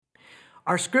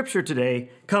Our scripture today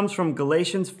comes from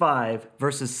Galatians 5,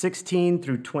 verses 16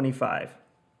 through 25.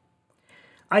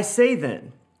 I say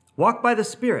then, walk by the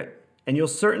Spirit, and you'll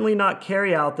certainly not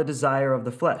carry out the desire of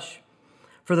the flesh.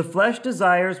 For the flesh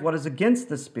desires what is against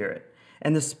the Spirit,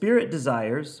 and the Spirit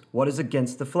desires what is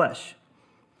against the flesh.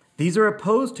 These are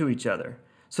opposed to each other,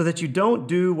 so that you don't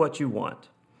do what you want.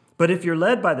 But if you're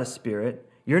led by the Spirit,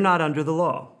 you're not under the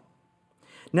law.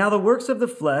 Now the works of the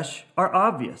flesh are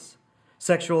obvious: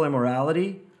 sexual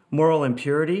immorality, moral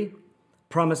impurity,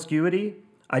 promiscuity,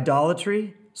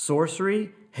 idolatry,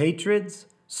 sorcery, hatreds,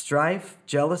 strife,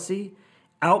 jealousy,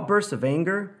 outbursts of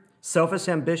anger, selfish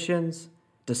ambitions,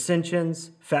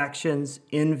 dissensions, factions,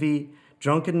 envy,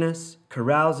 drunkenness,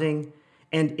 carousing,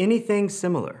 and anything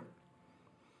similar.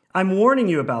 I'm warning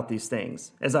you about these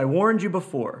things, as I warned you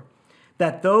before,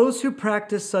 that those who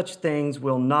practice such things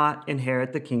will not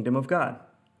inherit the kingdom of God.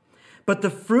 But the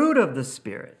fruit of the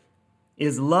Spirit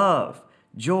is love,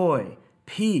 joy,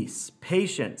 peace,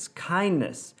 patience,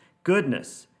 kindness,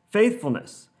 goodness,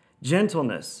 faithfulness,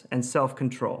 gentleness, and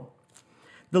self-control.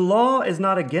 The law is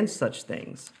not against such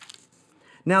things.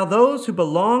 Now those who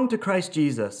belong to Christ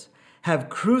Jesus have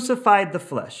crucified the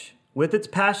flesh with its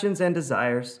passions and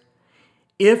desires.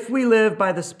 If we live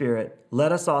by the Spirit,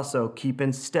 let us also keep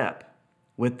in step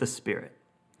with the Spirit.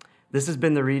 This has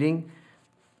been the reading,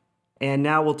 and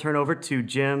now we'll turn over to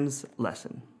Jim's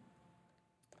lesson.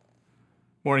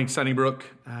 Morning, Sunnybrook.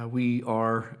 We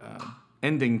are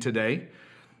ending today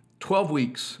 12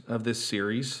 weeks of this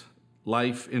series,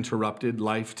 Life Interrupted,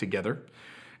 Life Together.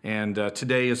 And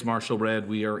today, as Marshall read,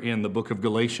 we are in the book of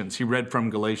Galatians. He read from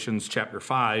Galatians chapter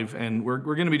 5, and we're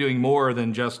going to be doing more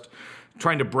than just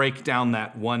trying to break down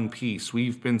that one piece.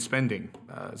 We've been spending,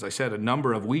 as I said, a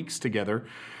number of weeks together.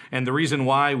 And the reason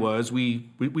why was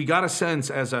we got a sense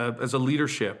as a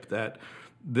leadership that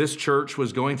this church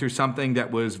was going through something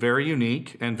that was very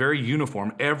unique and very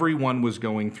uniform. Everyone was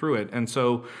going through it. And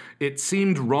so it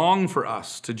seemed wrong for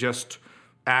us to just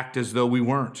act as though we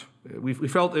weren't. We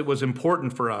felt it was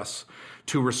important for us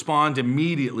to respond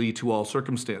immediately to all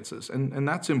circumstances. And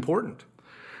that's important.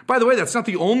 By the way, that's not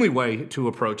the only way to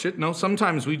approach it. No,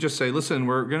 sometimes we just say, listen,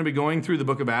 we're going to be going through the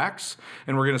book of Acts,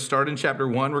 and we're going to start in chapter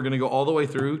 1. We're going to go all the way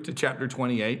through to chapter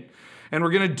 28. And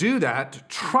we're going to do that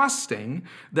trusting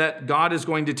that God is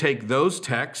going to take those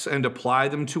texts and apply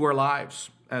them to our lives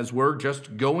as we're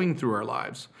just going through our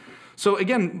lives. So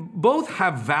again, both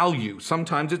have value.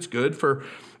 Sometimes it's good for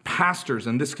pastors,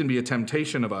 and this can be a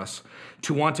temptation of us,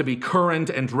 to want to be current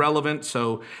and relevant.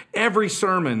 So every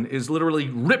sermon is literally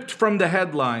ripped from the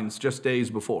headlines just days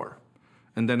before.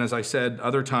 And then, as I said,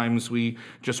 other times we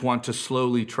just want to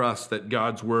slowly trust that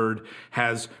God's word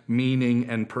has meaning,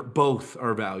 and both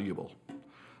are valuable.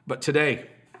 But today,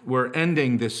 we're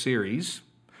ending this series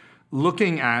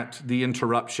looking at the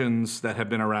interruptions that have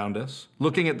been around us,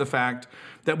 looking at the fact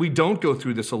that we don't go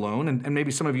through this alone, and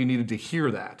maybe some of you needed to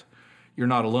hear that. You're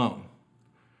not alone.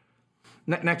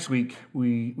 Next week,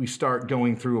 we start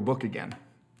going through a book again.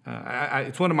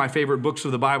 It's one of my favorite books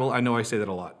of the Bible. I know I say that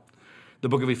a lot. The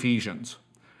book of Ephesians.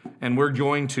 And we're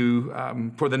going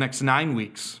to, for the next 9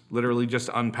 weeks, literally just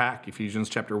unpack Ephesians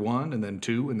chapter 1, and then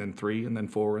 2, and then 3, and then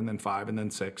 4, and then 5, and then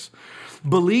 6,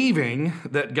 believing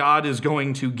that God is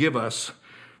going to give us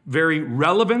very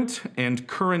relevant and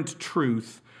current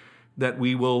truth that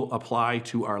we will apply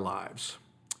to our lives.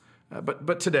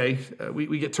 But today,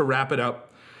 we get to wrap it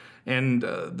up. And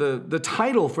the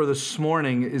title for this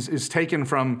morning is taken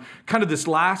from kind of this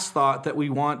last thought that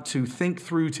we want to think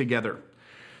through together.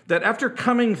 That after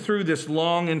coming through this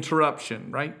long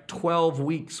interruption, right, 12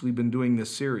 weeks we've been doing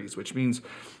this series, which means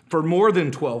for more than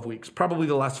 12 weeks, probably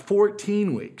the last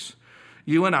 14 weeks,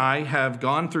 you and I have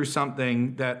gone through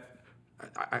something that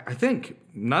I think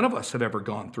none of us have ever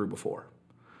gone through before,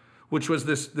 which was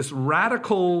this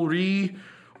radical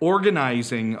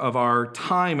reorganizing of our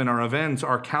time and our events,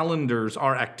 our calendars,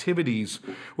 our activities,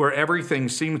 where everything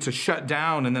seemed to shut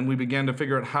down, and then we began to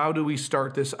figure out, how do we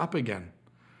start this up again?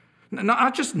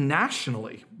 Not just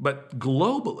nationally, but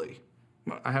globally.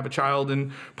 I have a child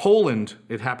in Poland.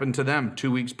 It happened to them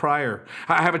 2 weeks prior.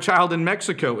 I have a child in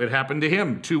Mexico. It happened to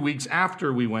him 2 weeks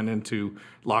after we went into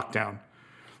lockdown.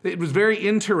 It was very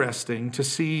interesting to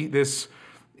see this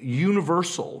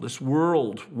universal, this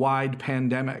worldwide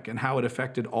pandemic and how it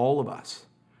affected all of us.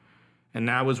 And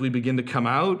now as we begin to come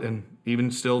out, and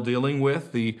even still dealing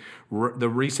with the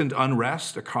recent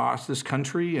unrest across this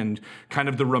country, and kind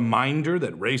of the reminder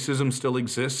that racism still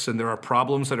exists and there are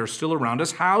problems that are still around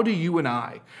us, how do you and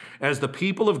I, as the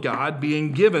people of God,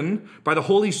 being given by the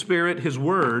Holy Spirit His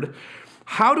Word,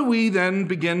 how do we then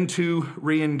begin to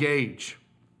re-engage?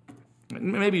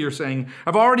 Maybe you're saying,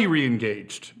 I've already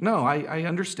re-engaged. No, I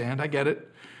understand, I get it.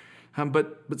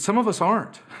 But some of us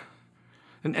aren't.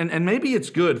 And maybe it's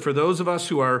good for those of us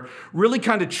who are really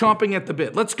kind of chomping at the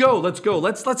bit. Let's go,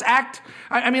 let's act.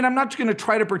 I'm not going to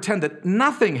try to pretend that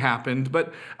nothing happened,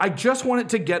 but I just want it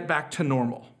to get back to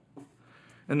normal.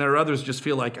 And there are others just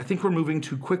feel like, I think we're moving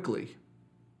too quickly.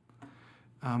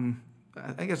 I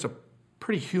think it's a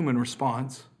pretty human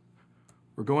response.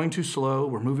 We're going too slow,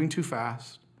 we're moving too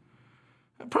fast.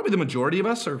 Probably the majority of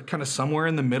us are kind of somewhere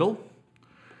in the middle.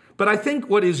 But I think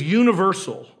what is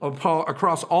universal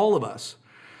across all of us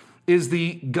is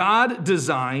the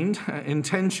God-designed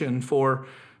intention for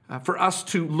us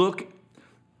to look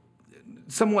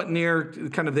somewhat near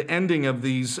kind of the ending of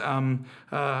these,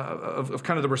 of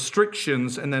kind of the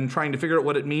restrictions, and then trying to figure out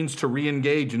what it means to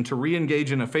re-engage and to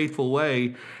re-engage in a faithful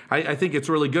way. I think it's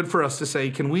really good for us to say,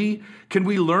 can we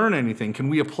learn anything? Can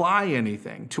we apply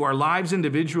anything to our lives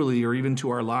individually or even to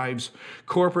our lives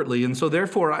corporately? And so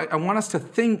therefore, I want us to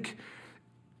think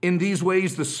in these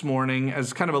ways this morning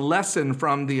as kind of a lesson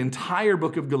from the entire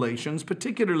book of Galatians,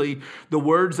 particularly the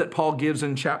words that Paul gives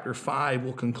in chapter 5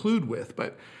 we'll conclude with.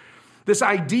 But this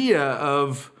idea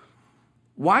of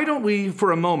why don't we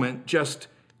for a moment just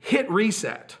hit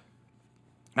reset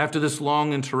after this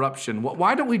long interruption?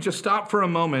 Why don't we just stop for a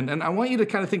moment? And I want you to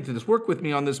kind of think through this. Work with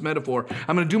me on this metaphor.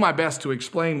 I'm going to do my best to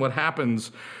explain what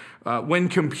happens when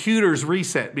computers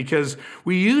reset, because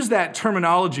we use that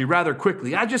terminology rather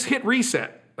quickly. I just hit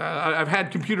reset. I've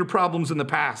had computer problems in the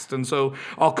past, and so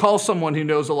I'll call someone who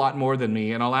knows a lot more than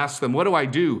me, and I'll ask them, what do I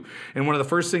do? And one of the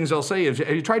first things they'll say is, have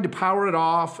you tried to power it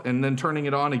off and then turning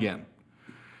it on again?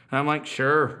 And I'm like,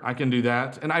 sure, I can do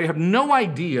that. And I have no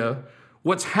idea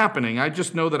what's happening. I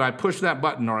just know that I push that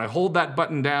button or I hold that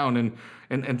button down,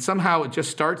 and somehow it just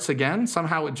starts again.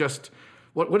 Somehow it just,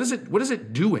 what is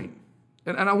it doing?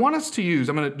 And I want us to use,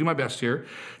 I'm going to do my best here,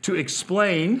 to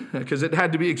explain, because it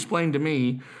had to be explained to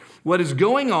me, what is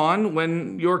going on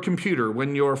when your computer,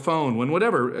 when your phone, when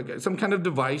whatever, some kind of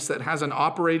device that has an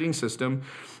operating system,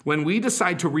 when we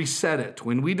decide to reset it,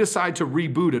 when we decide to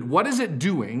reboot it, what is it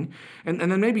doing? And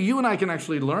then maybe you and I can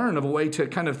actually learn of a way to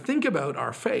kind of think about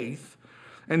our faith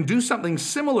and do something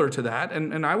similar to that.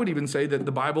 And I would even say that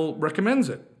the Bible recommends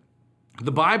it.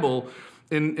 The Bible,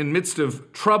 in midst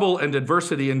of trouble and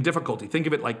adversity and difficulty, think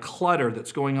of it like clutter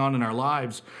that's going on in our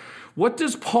lives. What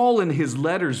does Paul in his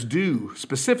letters do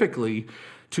specifically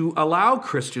to allow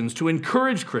Christians, to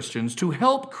encourage Christians, to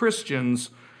help Christians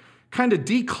kind of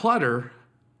declutter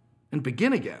and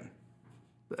begin again?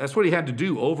 That's what he had to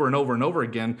do over and over and over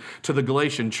again to the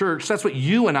Galatian church. That's what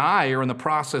you and I are in the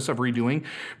process of redoing.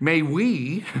 May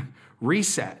we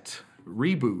reset,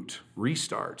 reboot,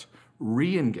 restart,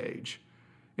 re-engage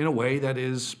in a way that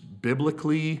is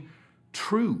biblically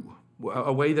true,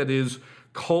 a way that is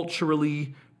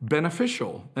culturally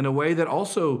beneficial, in a way that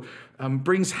also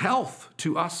brings health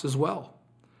to us as well.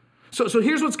 So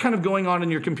here's what's kind of going on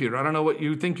in your computer. I don't know what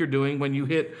you think you're doing when you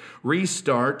hit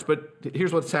restart, but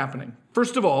here's what's happening.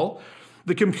 First of all,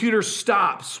 the computer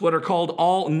stops what are called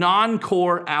all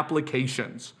non-core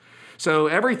applications. So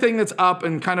everything that's up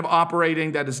and kind of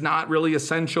operating that is not really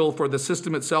essential for the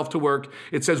system itself to work,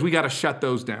 it says we got to shut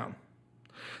those down.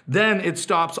 Then it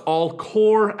stops all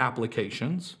core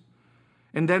applications.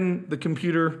 And then the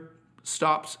computer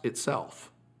stops itself.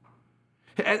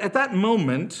 At that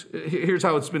moment, here's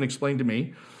how it's been explained to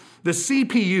me. The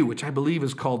CPU, which I believe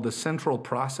is called the central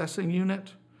processing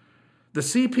unit, the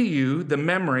CPU, the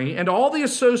memory, and all the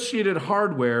associated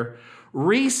hardware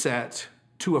reset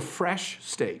to a fresh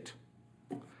state.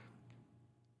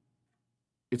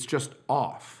 It's just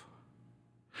off.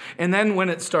 And then when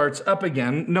it starts up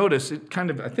again, notice it kind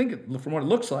of, I think from what it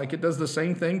looks like, it does the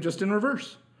same thing just in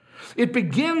reverse. It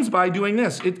begins by doing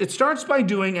this. It starts by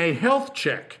doing a health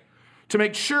check to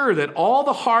make sure that all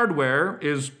the hardware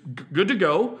is good to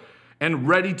go and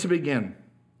ready to begin.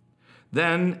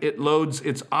 Then it loads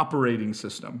its operating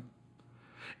system.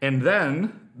 And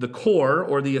then the core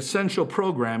or the essential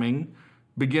programming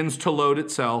begins to load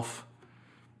itself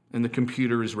and the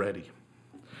computer is ready.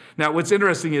 Now, what's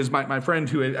interesting is my friend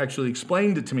who had actually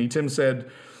explained it to me, Tim,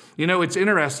 said, it's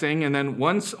interesting. And then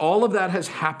once all of that has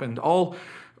happened,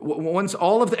 once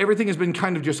all of everything has been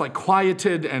kind of just like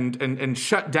quieted and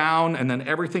shut down, and then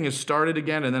everything is started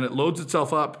again, and then it loads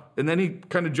itself up. And then he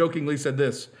kind of jokingly said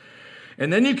this,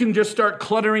 and then you can just start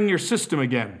cluttering your system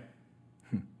again.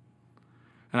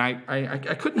 And I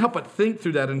couldn't help but think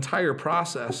through that entire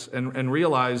process and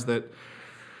realize that,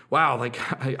 wow, like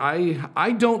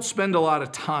I don't spend a lot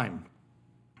of time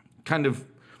kind of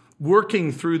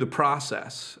working through the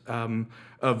process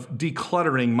of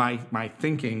decluttering my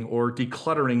thinking or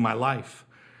decluttering my life.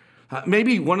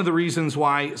 Maybe one of the reasons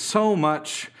why so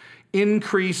much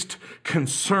increased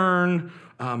concern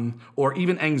or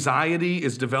even anxiety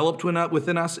is developed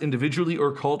within us individually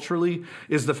or culturally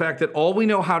is the fact that all we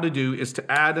know how to do is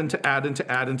to add and to add and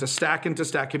to add and to stack and to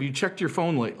stack. Have you checked your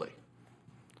phone lately?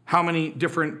 How many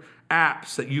different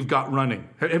apps that you've got running?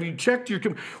 Have you checked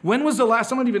when was the last,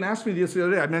 someone even asked me this the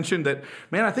other day, I mentioned that,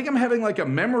 man, I think I'm having like a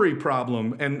memory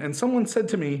problem. And someone said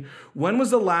to me, when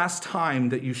was the last time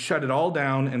that you shut it all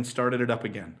down and started it up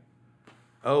again?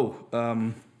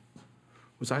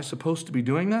 Was I supposed to be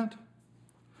doing that?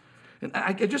 And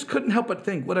I just couldn't help but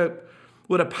think, what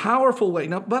a powerful way.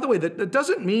 Now, by the way, that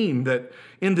doesn't mean that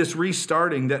in this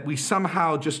restarting that we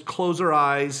somehow just close our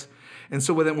eyes and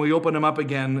so then we open them up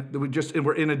again,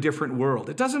 we're in a different world.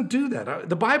 It doesn't do that.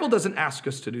 The Bible doesn't ask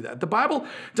us to do that. The Bible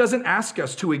doesn't ask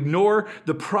us to ignore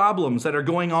the problems that are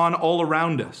going on all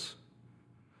around us.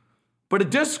 But it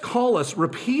does call us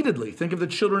repeatedly, think of the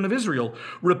children of Israel,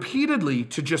 repeatedly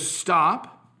to just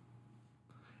stop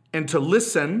and to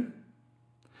listen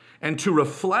and to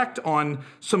reflect on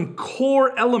some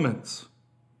core elements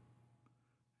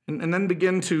and then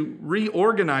begin to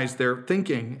reorganize their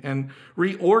thinking and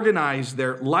reorganize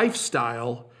their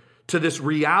lifestyle to this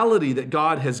reality that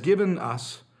God has given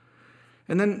us.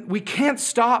 And then we can't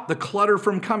stop the clutter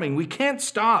from coming. We can't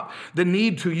stop the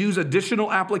need to use additional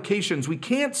applications. We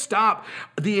can't stop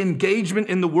the engagement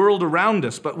in the world around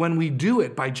us. But when we do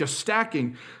it by just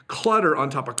stacking clutter on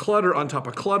top of clutter on top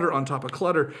of clutter on top of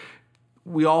clutter,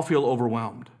 we all feel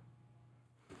overwhelmed.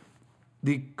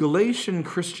 The Galatian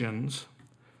Christians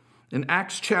in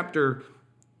Acts chapter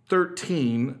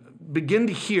 13 begin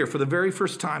to hear for the very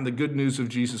first time the good news of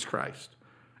Jesus Christ.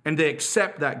 And they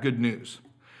accept that good news.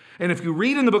 And if you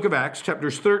read in the book of Acts,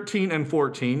 chapters 13 and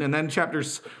 14, and then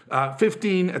chapters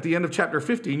 15, at the end of chapter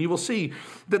 15, you will see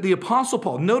that the Apostle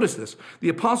Paul, notice this, the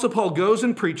Apostle Paul goes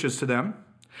and preaches to them,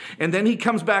 and then he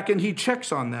comes back and he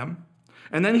checks on them,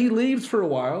 and then he leaves for a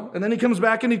while, and then he comes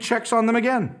back and he checks on them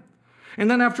again. And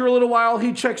then after a little while,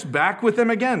 he checks back with them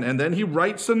again, and then he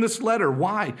writes them this letter.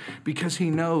 Why? Because he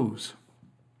knows,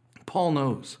 Paul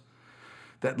knows,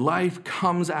 that life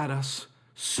comes at us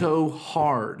so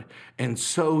hard and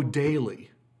so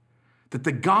daily that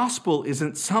the gospel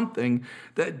isn't something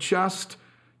that just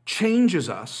changes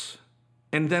us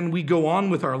and then we go on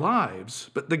with our lives.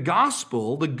 But the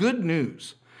gospel, the good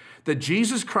news that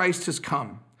Jesus Christ has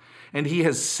come and he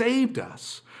has saved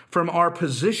us from our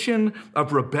position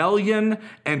of rebellion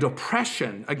and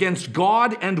oppression against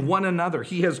God and one another.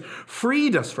 He has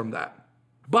freed us from that.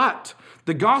 But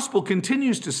the gospel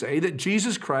continues to say that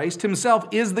Jesus Christ himself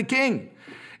is the King,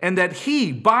 and that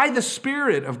he, by the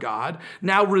Spirit of God,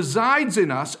 now resides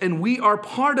in us, and we are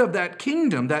part of that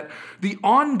kingdom, that the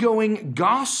ongoing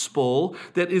gospel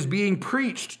that is being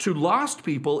preached to lost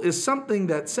people is something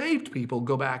that saved people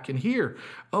go back and hear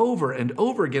over and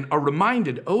over again, are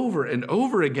reminded over and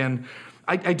over again.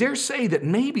 I dare say that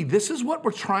maybe this is what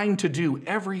we're trying to do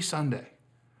every Sunday.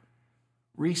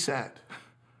 Reset.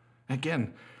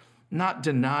 Again, not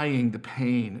denying the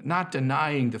pain, not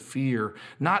denying the fear,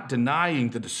 not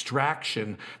denying the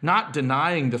distraction, not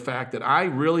denying the fact that I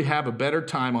really have a better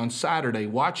time on Saturday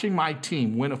watching my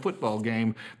team win a football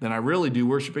game than I really do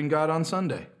worshiping God on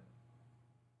Sunday.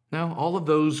 Now, all of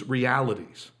those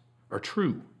realities are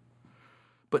true.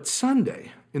 But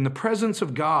Sunday, in the presence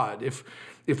of God,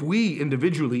 if we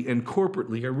individually and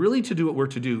corporately are really to do what we're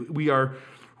to do, we are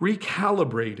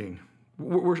recalibrating.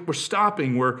 We're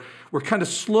stopping, we're kind of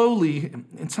slowly,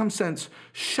 in some sense,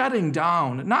 shutting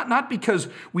down, not because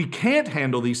we can't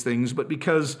handle these things, but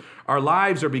because our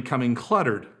lives are becoming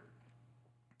cluttered.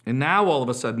 And now, all of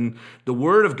a sudden, the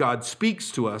Word of God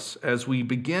speaks to us as we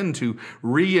begin to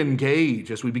re-engage,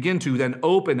 as we begin to then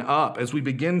open up, as we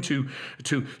begin to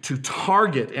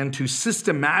target and to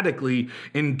systematically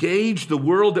engage the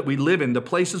world that we live in, the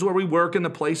places where we work and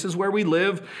the places where we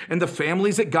live, and the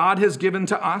families that God has given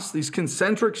to us, these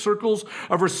concentric circles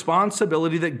of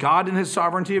responsibility that God in His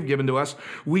sovereignty have given to us.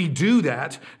 We do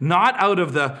that not out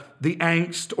of the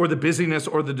angst or the busyness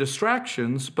or the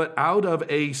distractions, but out of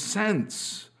a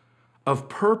sense of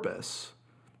purpose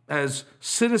as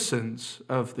citizens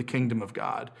of the kingdom of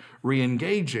God,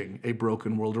 re-engaging a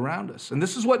broken world around us. And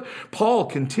this is what Paul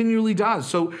continually does.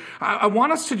 So I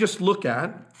want us to just look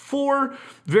at 4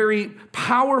 very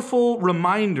powerful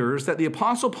reminders that the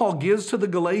Apostle Paul gives to the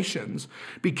Galatians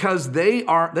because they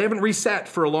haven't reset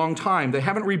for a long time. They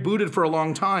haven't rebooted for a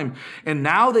long time. And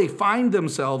now they find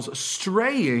themselves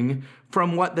straying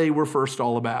from what they were first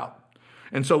all about.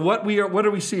 And so what are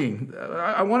we seeing?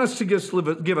 I want us to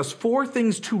give us 4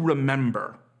 things to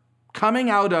remember, coming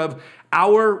out of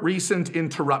our recent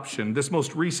interruption, this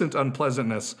most recent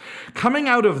unpleasantness, coming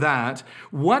out of that,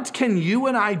 what can you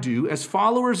and I do as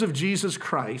followers of Jesus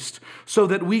Christ so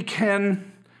that we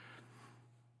can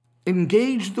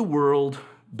engage the world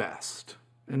best?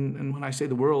 And when I say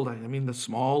the world, I mean the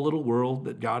small little world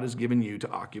that God has given you to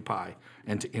occupy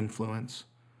and to influence,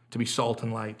 to be salt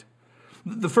and light.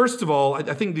 The first of all,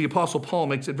 I think the Apostle Paul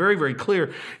makes it very, very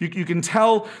clear. You can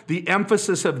tell the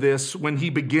emphasis of this when he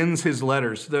begins his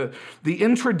letters. The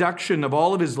introduction of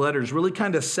all of his letters really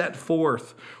kind of set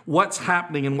forth what's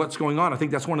happening and what's going on. I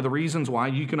think that's one of the reasons why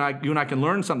you and I can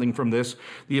learn something from this.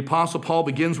 The Apostle Paul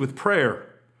begins with prayer.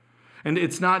 And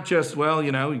it's not just,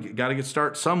 you got to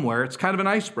start somewhere. It's kind of an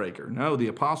icebreaker. No, the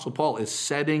Apostle Paul is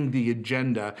setting the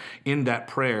agenda in that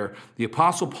prayer. The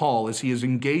Apostle Paul, as he is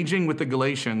engaging with the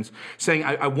Galatians, saying,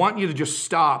 I want you to just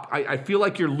stop. I feel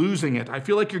like you're losing it. I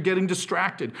feel like you're getting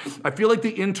distracted. I feel like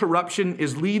the interruption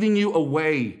is leading you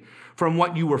away from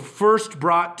what you were first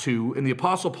brought to. And the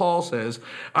Apostle Paul says,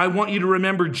 I want you to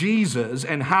remember Jesus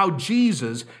and how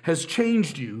Jesus has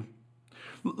changed you.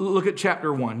 Look at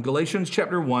chapter 1, Galatians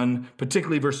chapter 1,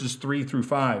 particularly verses 3 through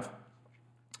 5.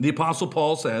 The Apostle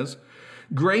Paul says,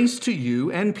 grace to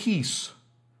you and peace.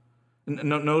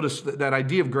 Notice that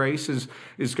idea of grace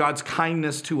is God's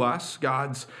kindness to us,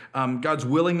 God's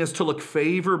willingness to look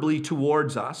favorably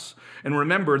towards us. And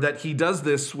remember that he does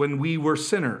this when we were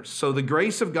sinners. So the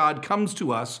grace of God comes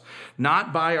to us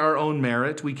not by our own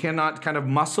merit. We cannot kind of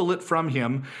muscle it from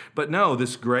him. But no,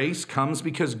 this grace comes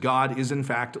because God is in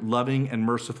fact loving and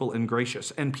merciful and gracious.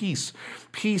 And peace.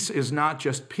 Peace is not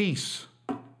just peace.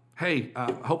 Hey,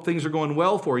 hope things are going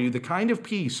well for you. The kind of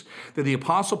peace that the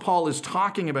Apostle Paul is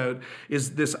talking about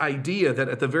is this idea that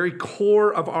at the very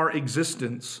core of our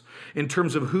existence, in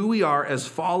terms of who we are as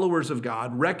followers of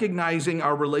God, recognizing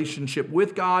our relationship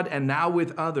with God and now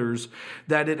with others,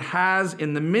 that it has,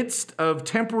 in the midst of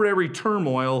temporary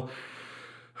turmoil,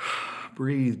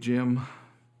 breathe, Jim,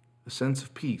 a sense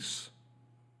of peace.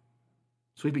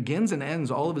 So he begins and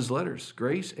ends all of his letters,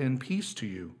 grace and peace to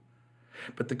you.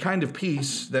 But the kind of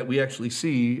peace that we actually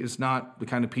see is not the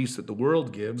kind of peace that the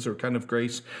world gives or kind of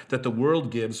grace that the world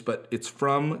gives, but it's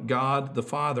from God the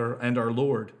Father and our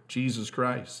Lord, Jesus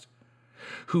Christ,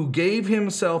 who gave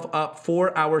himself up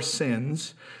for our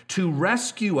sins to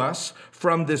rescue us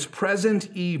from this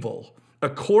present evil,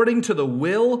 according to the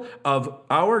will of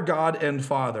our God and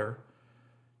Father.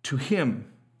 To him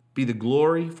be the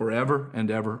glory forever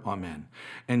and ever. Amen.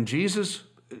 And Jesus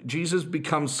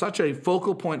becomes such a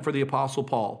focal point for the Apostle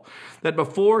Paul that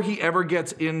before he ever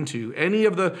gets into any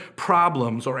of the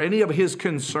problems or any of his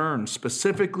concerns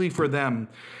specifically for them,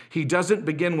 he doesn't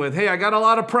begin with, hey, I got a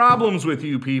lot of problems with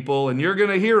you people and you're going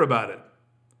to hear about it.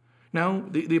 No,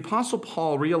 the Apostle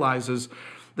Paul realizes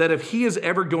that if he is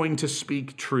ever going to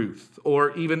speak truth,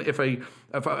 or even if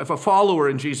a follower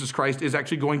in Jesus Christ is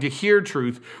actually going to hear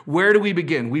truth, where do we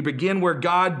begin? We begin where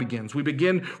God begins. We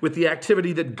begin with the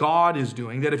activity that God is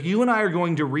doing. That if you and I are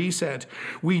going to reset,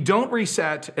 we don't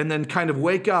reset and then kind of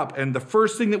wake up and the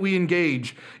first thing that we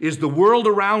engage is the world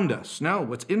around us. No,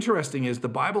 what's interesting is the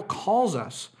Bible calls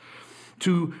us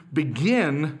to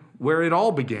begin where it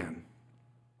all began.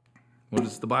 What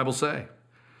does the Bible say?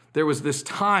 There was this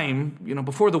time,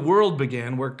 before the world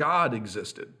began where God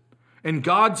existed. And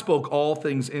God spoke all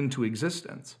things into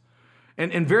existence.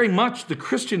 And very much the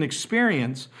Christian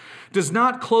experience does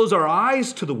not close our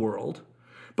eyes to the world,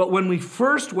 but when we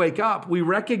first wake up, we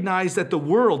recognize that the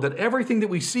world, that everything that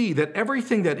we see, that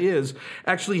everything that is,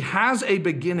 actually has a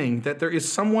beginning, that there is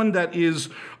someone that is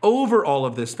over all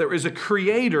of this. There is a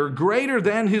creator greater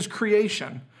than his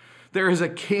creation. There is a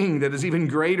king that is even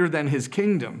greater than his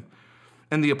kingdom.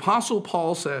 And the Apostle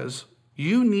Paul says,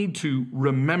 you need to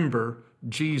remember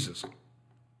Jesus.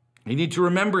 You need to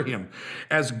remember him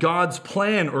as God's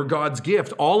plan or God's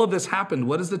gift. All of this happened,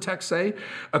 what does the text say?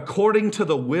 According to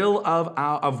the will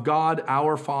of God,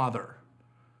 our Father.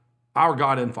 Our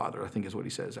God and Father, I think is what he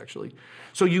says, actually.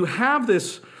 So you have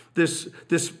this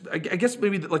I guess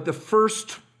maybe like the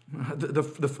first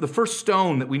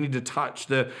stone that we need to touch,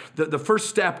 the first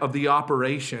step of the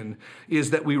operation is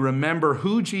that we remember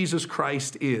who Jesus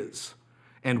Christ is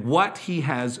and what he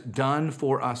has done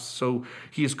for us. So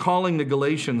he is calling the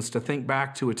Galatians to think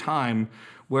back to a time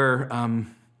where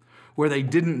they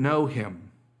didn't know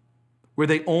him, where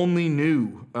they only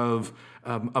knew of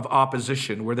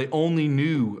opposition, where they only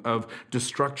knew of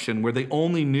destruction, where they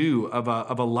only knew of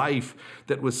a life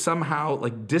that was somehow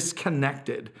like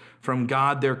disconnected from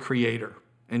God, their creator,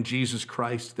 and Jesus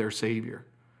Christ, their Savior.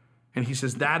 And he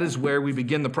says that is where we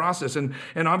begin the process. And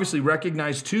obviously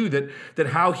recognize too that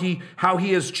how he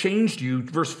has changed you.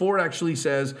 Verse 4 actually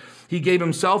says he gave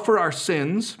himself for our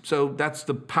sins. So that's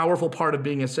the powerful part of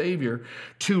being a savior,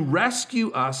 to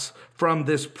rescue us from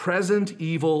this present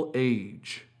evil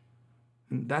age.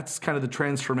 And that's kind of the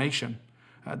transformation.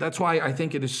 That's why I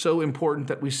think it is so important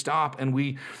that we stop and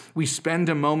we spend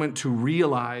a moment to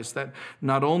realize that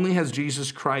not only has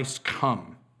Jesus Christ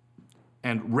come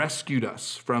and rescued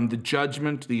us from the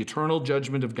judgment, the eternal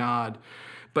judgment of God,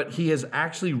 but he has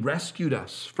actually rescued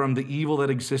us from the evil that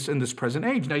exists in this present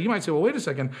age. Now, you might say, well, wait a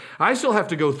second, I still have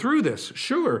to go through this.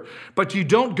 Sure, but you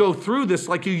don't go through this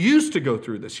like you used to go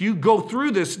through this. You go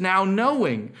through this now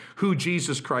knowing who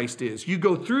Jesus Christ is. You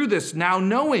go through this now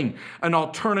knowing an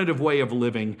alternative way of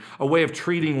living, a way of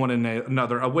treating one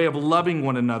another, a way of loving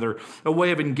one another, a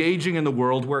way of engaging in the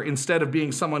world where instead of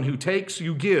being someone who takes,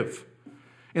 you give.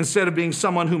 Instead of being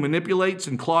someone who manipulates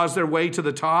and claws their way to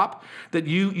the top, that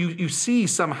you see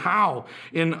somehow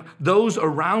in those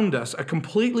around us a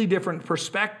completely different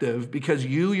perspective because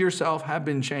you yourself have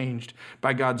been changed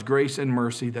by God's grace and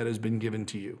mercy that has been given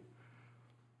to you.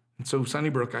 And so,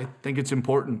 Sunnybrook, I think it's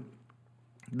important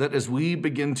that as we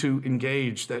begin to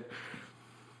engage, that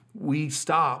we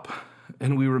stop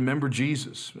and we remember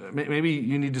Jesus. Maybe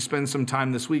you need to spend some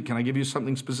time this week. Can I give you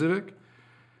something specific?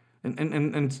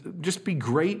 And just be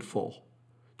grateful,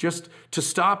 just to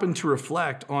stop and to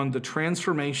reflect on the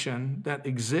transformation that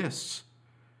exists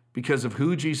because of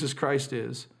who Jesus Christ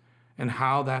is and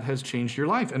how that has changed your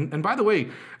life. And by the way,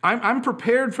 I'm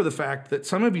prepared for the fact that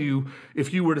some of you,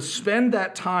 if you were to spend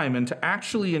that time and to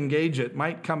actually engage it,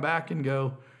 might come back and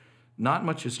go, not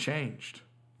much has changed.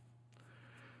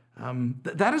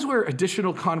 That is where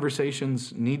additional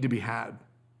conversations need to be had.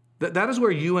 That is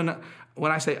where you and,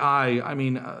 when I say I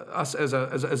mean us as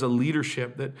a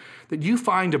leadership, that you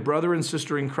find a brother and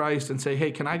sister in Christ and say,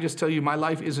 hey, can I just tell you, my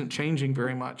life isn't changing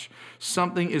very much.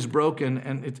 Something is broken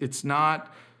and it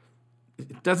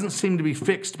doesn't seem to be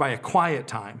fixed by a quiet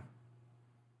time.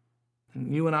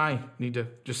 And you and I need to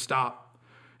just stop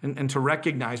and to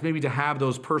recognize, maybe to have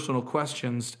those personal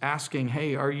questions asking,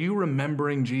 hey, are you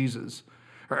remembering Jesus?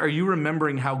 Are you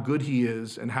remembering how good he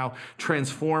is and how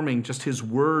transforming just his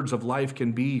words of life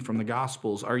can be from the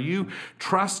Gospels? Are you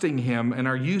trusting him and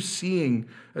are you seeing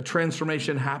a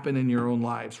transformation happen in your own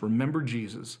lives? Remember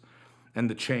Jesus and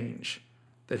the change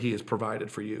that he has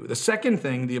provided for you. The second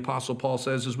thing the Apostle Paul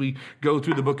says as we go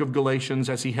through the book of Galatians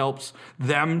as he helps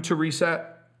them to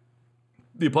reset,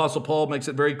 the Apostle Paul makes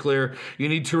it very clear, you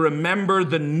need to remember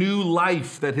the new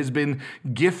life that has been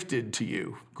gifted to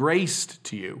you, graced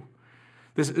to you.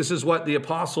 This is what the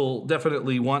apostle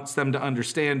definitely wants them to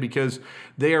understand because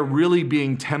they are really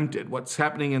being tempted. What's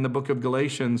happening in the book of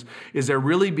Galatians is they're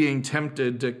really being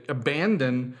tempted to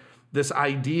abandon this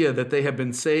idea that they have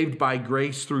been saved by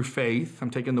grace through faith.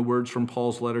 I'm taking the words from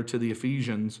Paul's letter to the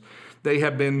Ephesians. They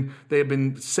have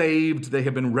been saved, they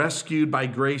have been rescued by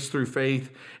grace through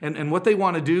faith. And what they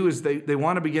want to do is they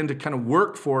want to begin to kind of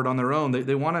work for it on their own.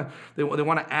 They want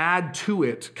to add to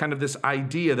it kind of this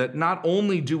idea that not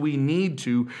only do we need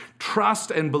to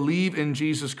trust and believe in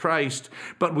Jesus Christ,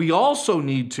 but we also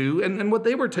need to, and what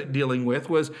they were dealing with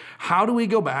was how do we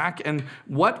go back and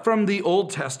what from the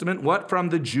Old Testament, what from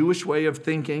the Jewish way of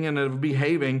thinking and of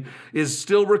behaving is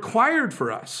still required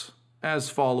for us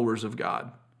as followers of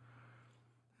God.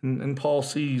 And Paul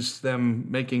sees them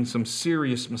making some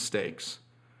serious mistakes.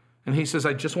 And he says,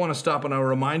 I just want to stop and I'll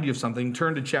remind you of something.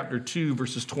 Turn to chapter 2,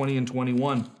 verses 20 and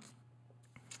 21.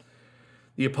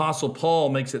 The Apostle Paul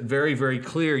makes it very, very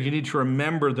clear. You need to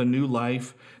remember the new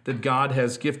life that God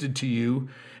has gifted to you.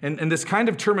 And this kind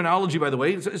of terminology, by the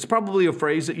way, it's probably a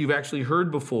phrase that you've actually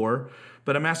heard before,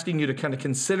 but I'm asking you to kind of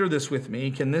consider this with me.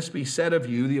 Can this be said of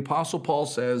you? The Apostle Paul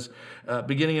says,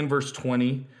 beginning in verse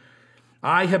 20,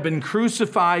 I have been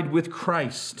crucified with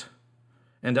Christ,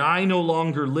 and I no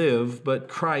longer live, but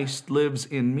Christ lives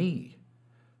in me.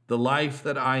 The life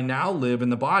that I now live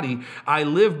in the body, I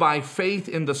live by faith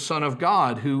in the Son of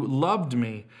God who loved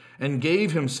me and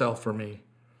gave himself for me.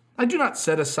 I do not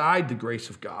set aside the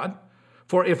grace of God,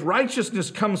 for if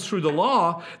righteousness comes through the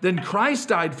law, then Christ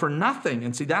died for nothing.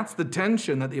 And see, that's the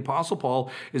tension that the Apostle Paul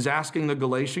is asking the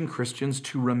Galatian Christians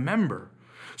to remember.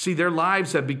 See, their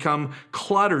lives have become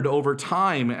cluttered over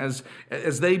time as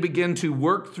they begin to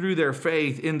work through their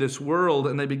faith in this world,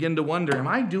 and they begin to wonder, am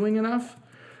I doing enough?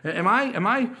 Am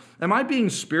I being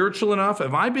spiritual enough?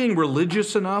 Am I being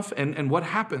religious enough? And what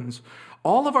happens?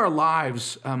 All of our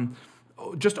lives,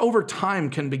 just over time,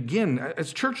 can begin,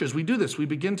 as churches, we do this. We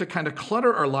begin to kind of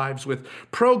clutter our lives with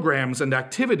programs and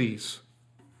activities.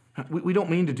 We don't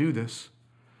mean to do this.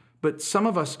 But some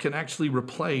of us can actually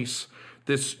replace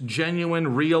this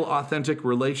genuine, real, authentic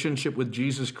relationship with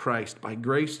Jesus Christ by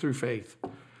grace through faith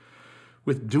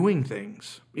with doing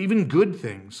things, even good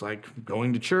things like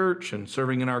going to church and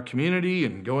serving in our community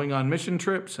and going on mission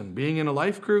trips and being in a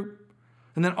life group.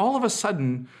 And then all of a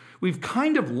sudden, we've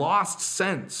kind of lost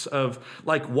sense of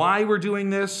like why we're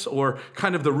doing this or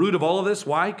kind of the root of all of this.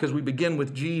 Why? Because we begin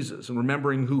with Jesus and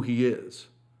remembering who he is.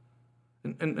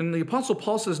 And the Apostle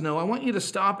Paul says, no, I want you to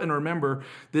stop and remember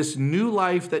this new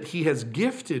life that he has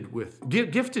gifted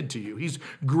to you. He's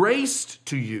graced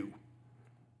to you.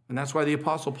 And that's why the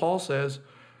Apostle Paul says,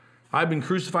 I've been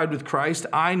crucified with Christ.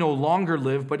 I no longer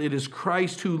live, but it is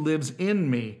Christ who lives in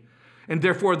me. And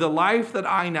therefore, the life that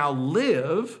I now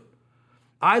live,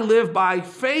 I live by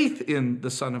faith in the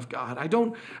Son of God. I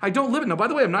don't live it. Now, by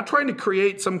the way, I'm not trying to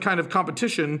create some kind of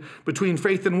competition between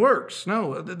faith and works.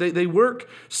 No, they work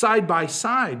side by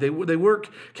side. They work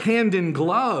hand in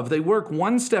glove. They work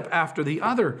one step after the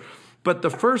other. But the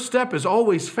first step is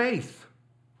always faith.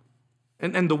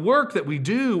 And the work that we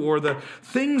do or the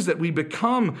things that we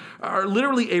become are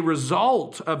literally a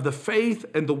result of the faith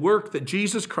and the work that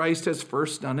Jesus Christ has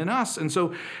first done in us. And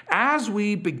so as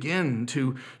we begin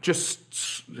to just,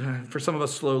 for some of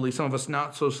us slowly, some of us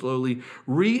not so slowly,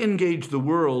 re-engage the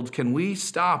world, can we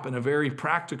stop in a very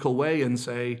practical way and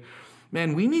say,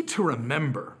 man, we need to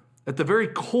remember at the very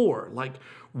core, like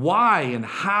why and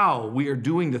how we are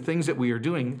doing the things that we are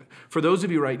doing. For those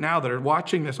of you right now that are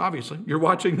watching this, obviously, you're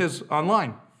watching this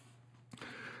online.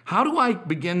 How do I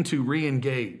begin to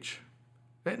re-engage?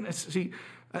 See,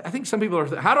 I think some people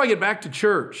are, how do I get back to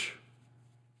church?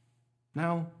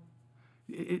 No,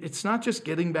 it's not just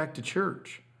getting back to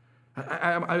church.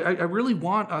 I really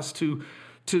want us to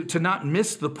not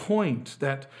miss the point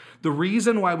that the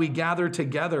reason why we gather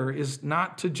together is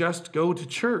not to just go to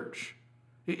church.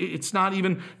 It's not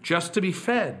even just to be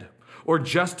fed or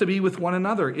just to be with one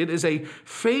another. It is a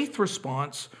faith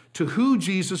response to who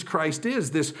Jesus Christ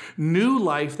is, this new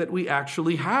life that we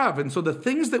actually have. And so the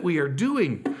things that we are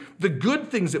doing, the good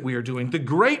things that we are doing, the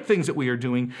great things that we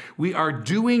are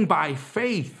doing by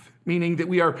faith. Meaning that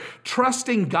we are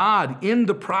trusting God in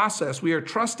the process. We are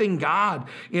trusting God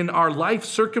in our life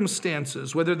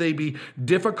circumstances, whether they be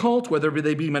difficult, whether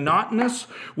they be monotonous,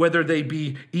 whether they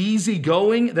be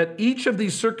easygoing, that each of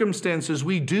these circumstances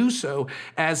we do so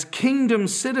as kingdom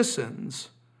citizens,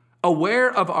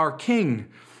 aware of our King,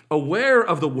 aware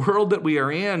of the world that we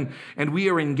are in, and we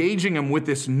are engaging them with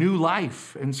this new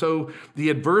life. And so the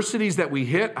adversities that we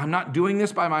hit, I'm not doing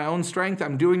this by my own strength.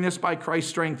 I'm doing this by Christ's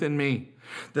strength in me.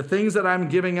 The things that I'm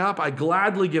giving up, I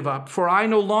gladly give up, for I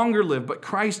no longer live, but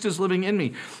Christ is living in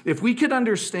me. If we could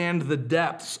understand the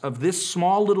depths of this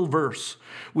small little verse,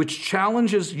 which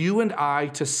challenges you and I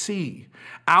to see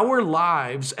our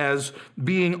lives as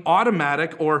being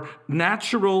automatic or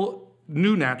natural,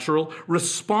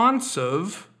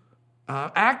 responsive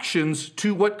actions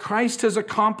to what Christ has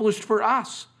accomplished for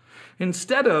us.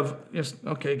 Instead of just,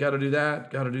 okay, got to do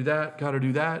that, got to do that, got to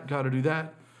do that, got to do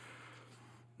that.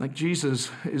 Like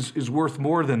Jesus is worth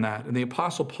more than that. And the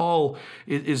Apostle Paul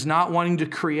is not wanting to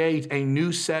create a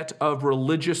new set of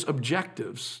religious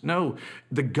objectives. No,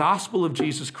 the gospel of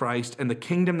Jesus Christ and the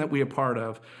kingdom that we are part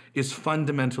of is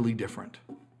fundamentally different.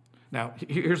 Now,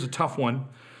 here's a tough one.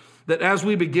 That as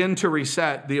we begin to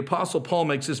reset, the Apostle Paul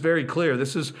makes this very clear.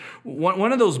 This is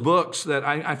one of those books that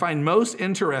I find most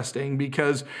interesting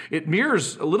because it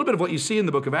mirrors a little bit of what you see in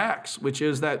the book of Acts, which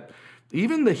is that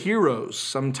even the heroes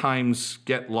sometimes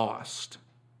get lost.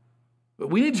 But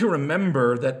we need to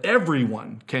remember that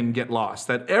everyone can get lost,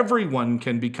 that everyone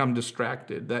can become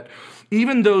distracted, that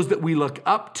even those that we look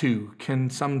up to can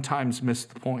sometimes miss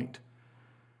the point.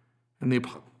 And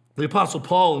the Apostle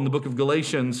Paul in the book of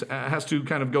Galatians has to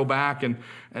kind of go back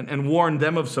and warn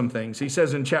them of some things. He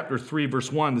says in chapter 3,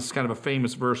 verse 1, this is kind of a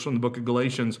famous verse from the book of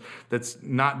Galatians that's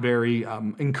not very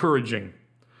encouraging.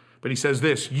 But he says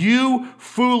this, you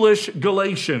foolish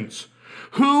Galatians,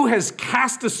 who has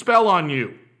cast a spell on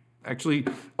you? Actually,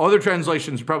 other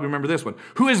translations probably remember this one.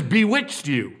 Who has bewitched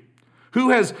you? Who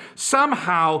has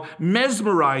somehow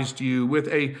mesmerized you with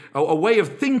a way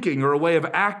of thinking or a way of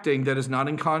acting that is not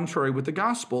in contrary with the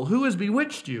gospel? Who has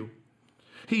bewitched you?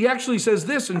 He actually says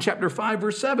this in chapter 5,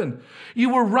 verse 7.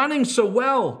 You were running so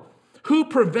well. Who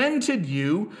prevented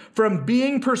you from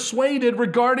being persuaded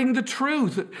regarding the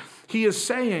truth? He is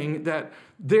saying that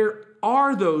there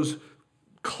are those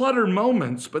clutter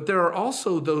moments, but there are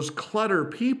also those clutter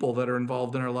people that are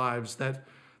involved in our lives that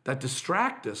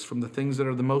distract us from the things that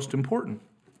are the most important.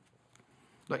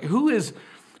 Like who is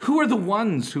Who are the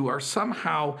ones who are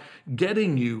somehow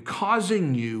getting you,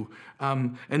 causing you,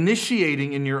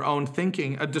 initiating in your own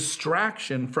thinking a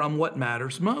distraction from what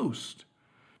matters most?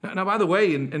 Now, by the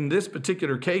way, in this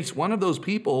particular case, one of those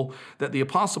people that the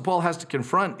Apostle Paul has to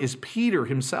confront is Peter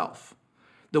himself,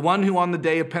 the one who on the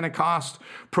day of Pentecost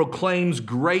proclaims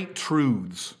great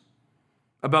truths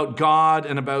about God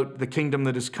and about the kingdom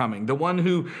that is coming. The one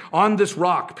who, on this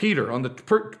rock, Peter, on the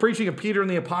preaching of Peter and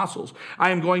the apostles, I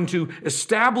am going to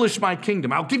establish my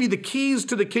kingdom. I'll give you the keys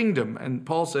to the kingdom. And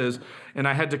Paul says, and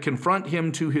I had to confront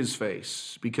him to his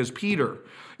face, because Peter,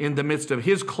 in the midst of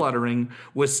his cluttering,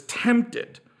 was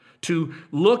tempted to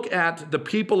look at the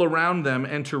people around them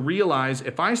and to realize,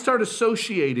 if I start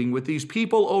associating with these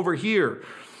people over here,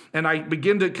 and I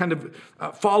begin to kind of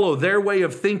follow their way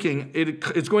of thinking,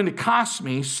 it's going to cost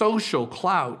me social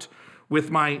clout with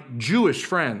my Jewish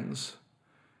friends.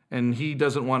 And he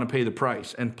doesn't want to pay the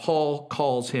price. And Paul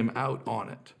calls him out on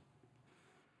it.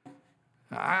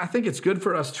 I think it's good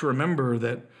for us to remember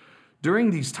that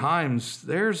during these times,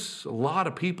 there's a lot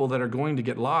of people that are going to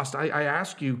get lost. I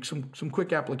ask you some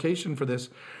quick application for this.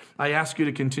 I ask you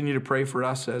to continue to pray for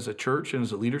us as a church and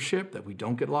as a leadership that we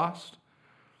don't get lost,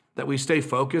 that we stay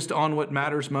focused on what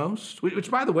matters most, which,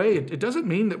 by the way, it doesn't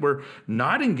mean that we're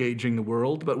not engaging the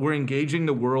world, but we're engaging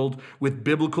the world with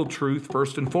biblical truth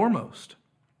first and foremost.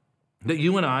 That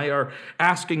you and I are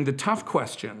asking the tough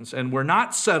questions, and we're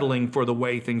not settling for the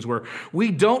way things were. We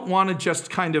don't want to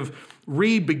just kind of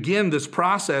re-begin this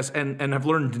process and have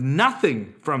learned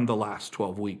nothing from the last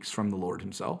 12 weeks from the Lord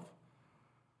himself.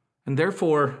 And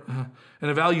therefore, an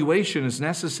evaluation is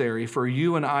necessary for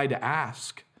you and I to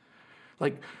ask,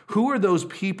 like, who are those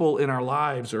people in our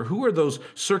lives, or who are those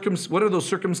what are those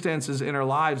circumstances in our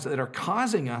lives that are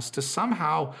causing us to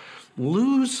somehow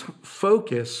lose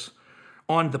focus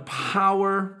on the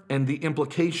power and the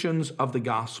implications of the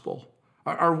gospel?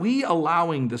 Are we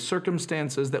allowing the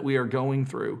circumstances that we are going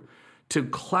through to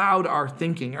cloud our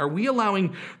thinking? Are we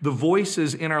allowing the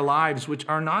voices in our lives, which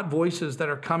are not voices that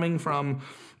are coming from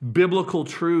biblical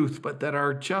truth, but that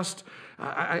are just,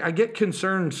 I get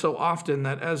concerned so often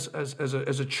that as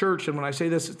a church, and when I say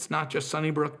this, it's not just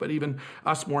Sunnybrook, but even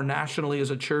us more nationally as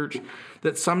a church,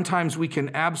 that sometimes we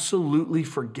can absolutely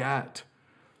forget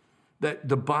that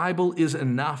the Bible is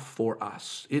enough for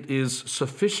us. It is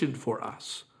sufficient for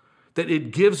us, that it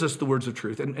gives us the words of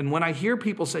truth. And when I hear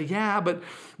people say, yeah, but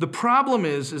the problem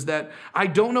is that I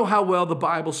don't know how well the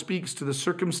Bible speaks to the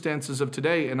circumstances of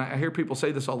today, and I hear people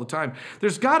say this all the time,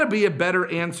 there's got to be a better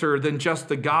answer than just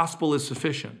the gospel is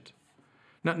sufficient.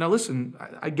 Now listen,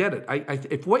 I get it.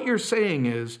 If what you're saying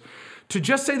is to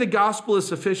just say the gospel is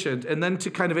sufficient and then to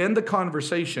kind of end the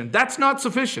conversation, that's not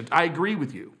sufficient. I agree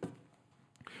with you.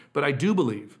 But I do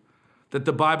believe that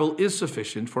the Bible is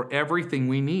sufficient for everything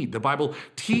we need. The Bible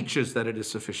teaches that it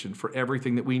is sufficient for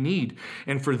everything that we need.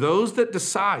 And for those that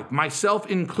decide, myself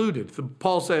included,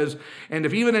 Paul says, and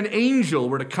if even an angel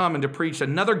were to come and to preach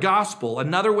another gospel,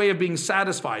 another way of being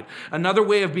satisfied, another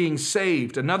way of being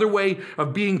saved, another way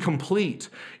of being complete,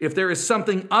 if there is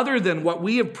something other than what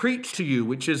we have preached to you,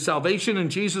 which is salvation in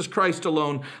Jesus Christ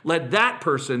alone, let that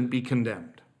person be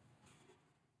condemned.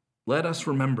 Let us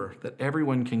remember that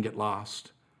everyone can get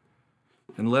lost.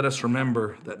 And let us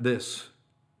remember that this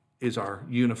is our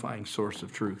unifying source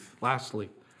of truth. Lastly,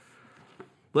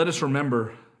 let us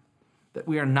remember that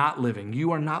we are not living,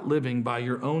 you are not living by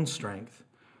your own strength,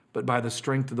 but by the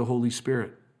strength of the Holy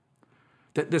Spirit.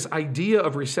 That this idea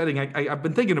of resetting, I've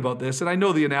been thinking about this, and I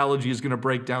know the analogy is going to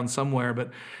break down somewhere,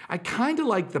 but I kind of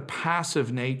like the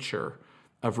passive nature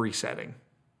of resetting.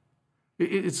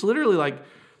 It's literally like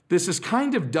this is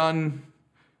kind of done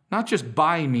not just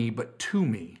by me, but to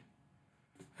me.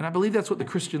 And I believe that's what the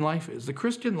Christian life is. The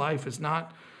Christian life is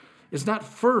not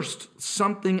first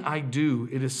something I do.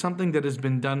 It is something that has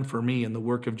been done for me in the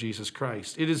work of Jesus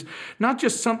Christ. It is not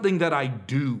just something that I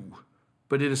do,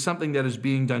 but it is something that is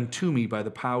being done to me by the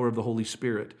power of the Holy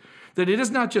Spirit. That it is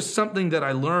not just something that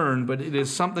I learn, but it is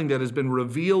something that has been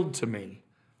revealed to me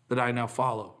that I now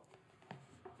follow.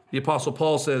 The Apostle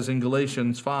Paul says in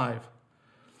Galatians 5,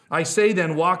 I say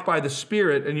then, walk by the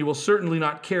Spirit, and you will certainly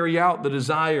not carry out the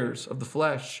desires of the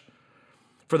flesh.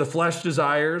 For the flesh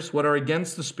desires what are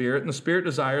against the Spirit, and the Spirit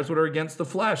desires what are against the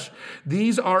flesh.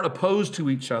 These are opposed to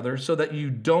each other so that you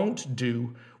don't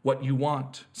do what you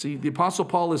want. See, the Apostle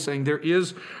Paul is saying there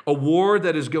is a war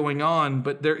that is going on,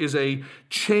 but there is a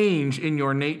change in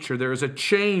your nature. There is a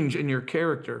change in your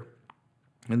character.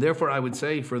 And therefore, I would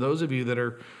say for those of you that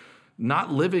are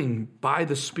not living by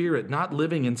the Spirit, not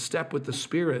living in step with the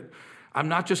Spirit, I'm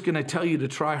not just going to tell you to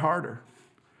try harder.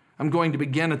 I'm going to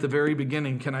begin at the very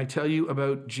beginning. Can I tell you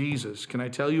about Jesus? Can I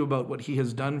tell you about what he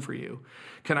has done for you?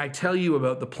 Can I tell you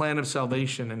about the plan of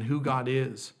salvation and who God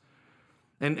is?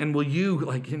 And will you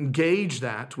engage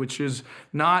that, which is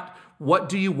not what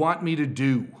do you want me to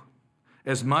do,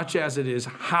 as much as it is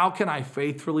how can I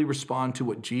faithfully respond to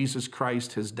what Jesus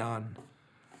Christ has done?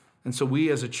 And so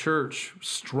we as a church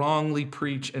strongly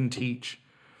preach and teach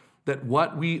that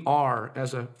what we are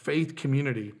as a faith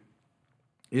community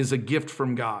is a gift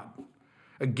from God,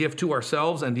 a gift to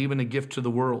ourselves and even a gift to the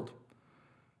world.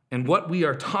 And what we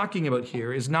are talking about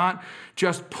here is not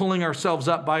just pulling ourselves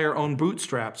up by our own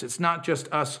bootstraps. It's not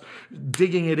just us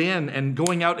digging it in and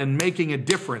going out and making a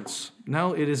difference.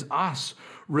 No, it is us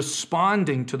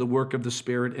responding to the work of the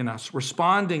Spirit in us,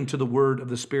 responding to the word of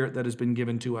the Spirit that has been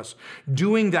given to us,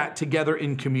 doing that together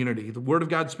in community. The Word of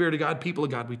God, Spirit of God, people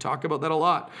of God, we talk about that a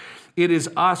lot. It is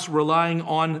us relying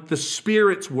on the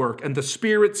Spirit's work and the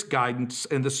Spirit's guidance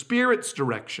and the Spirit's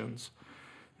directions.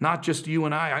 Not just you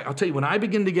and I. I'll tell you, when I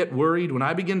begin to get worried, when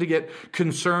I begin to get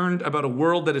concerned about a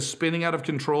world that is spinning out of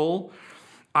control,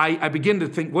 I begin to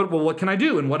think, what can I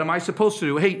do? And what am I supposed to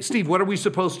do? Hey, Steve, what are we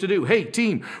supposed to do? Hey,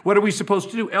 team, what are we supposed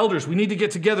to do? Elders, we need to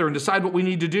get together and decide what we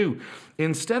need to do.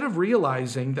 Instead of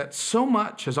realizing that so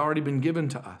much has already been given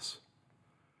to us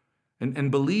and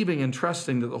believing and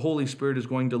trusting that the Holy Spirit is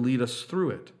going to lead us through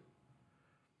it.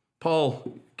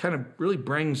 Paul kind of really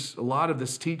brings a lot of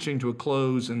this teaching to a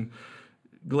close in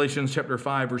Galatians chapter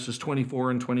 5, verses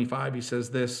 24 and 25, he says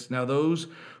this, "Now those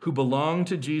who belong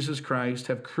to Jesus Christ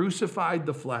have crucified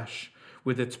the flesh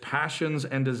with its passions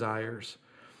and desires.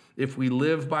 If we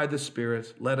live by the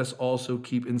Spirit, let us also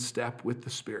keep in step with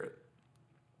the Spirit."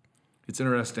 It's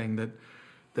interesting that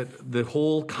the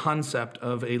whole concept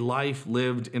of a life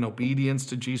lived in obedience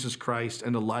to Jesus Christ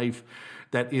and a life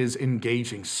that is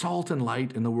engaging, salt and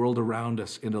light in the world around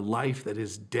us, in a life that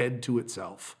is dead to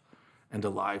itself and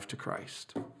alive to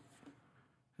Christ.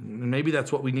 And maybe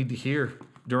that's what we need to hear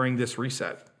during this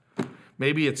reset.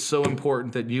 Maybe it's so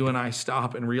important that you and I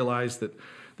stop and realize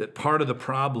that part of the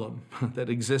problem that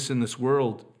exists in this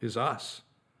world is us.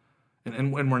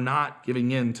 And when we're not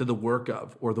giving in to the work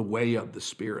of or the way of the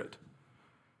Spirit.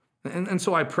 And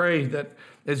so I pray that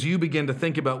as you begin to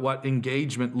think about what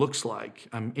engagement looks like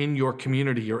in your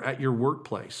community or at your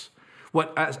workplace,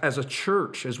 what as a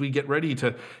church, as we get ready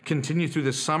to continue through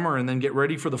this summer and then get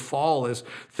ready for the fall, as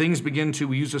things begin to,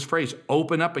 we use this phrase,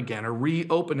 open up again or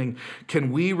reopening,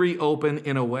 can we reopen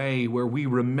in a way where we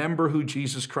remember who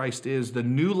Jesus Christ is, the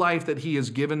new life that he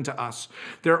has given to us?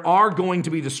 There are going to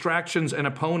be distractions and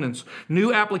opponents.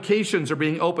 New applications are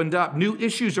being opened up. New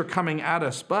issues are coming at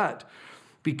us. But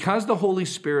because the Holy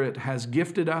Spirit has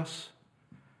gifted us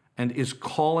and is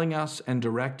calling us and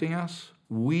directing us,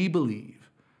 we believe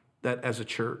that as a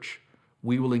church,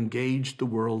 we will engage the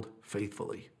world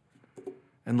faithfully.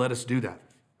 And let us do that.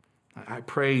 I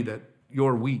pray that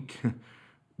your week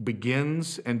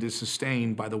begins and is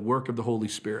sustained by the work of the Holy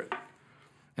Spirit,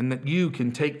 and that you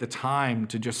can take the time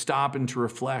to just stop and to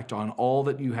reflect on all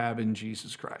that you have in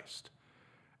Jesus Christ.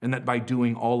 And that by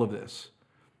doing all of this,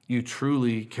 you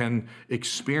truly can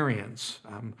experience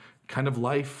kind of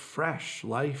life fresh,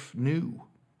 life new,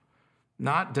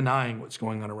 not denying what's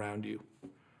going on around you,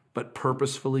 but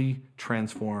purposefully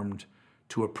transformed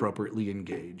to appropriately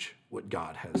engage what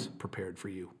God has prepared for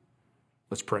you.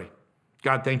 Let's pray.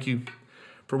 God, thank you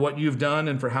for what you've done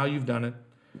and for how you've done it.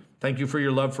 Thank you for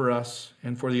your love for us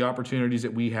and for the opportunities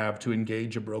that we have to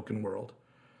engage a broken world.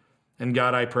 And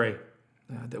God, I pray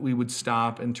that we would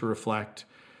stop and to reflect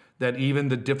that even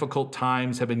the difficult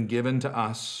times have been given to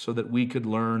us so that we could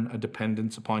learn a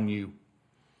dependence upon you.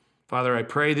 Father, I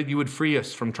pray that you would free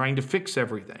us from trying to fix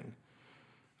everything.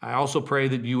 I also pray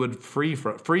that you would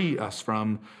free us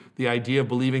from the idea of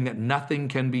believing that nothing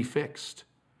can be fixed.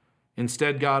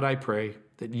 Instead, God, I pray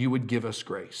that you would give us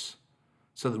grace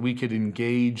so that we could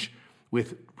engage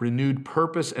with renewed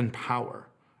purpose and power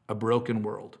a broken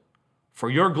world for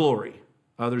your glory,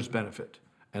 others' benefit,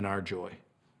 and our joy.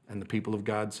 And the people of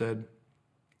God said,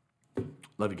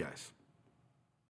 love you guys.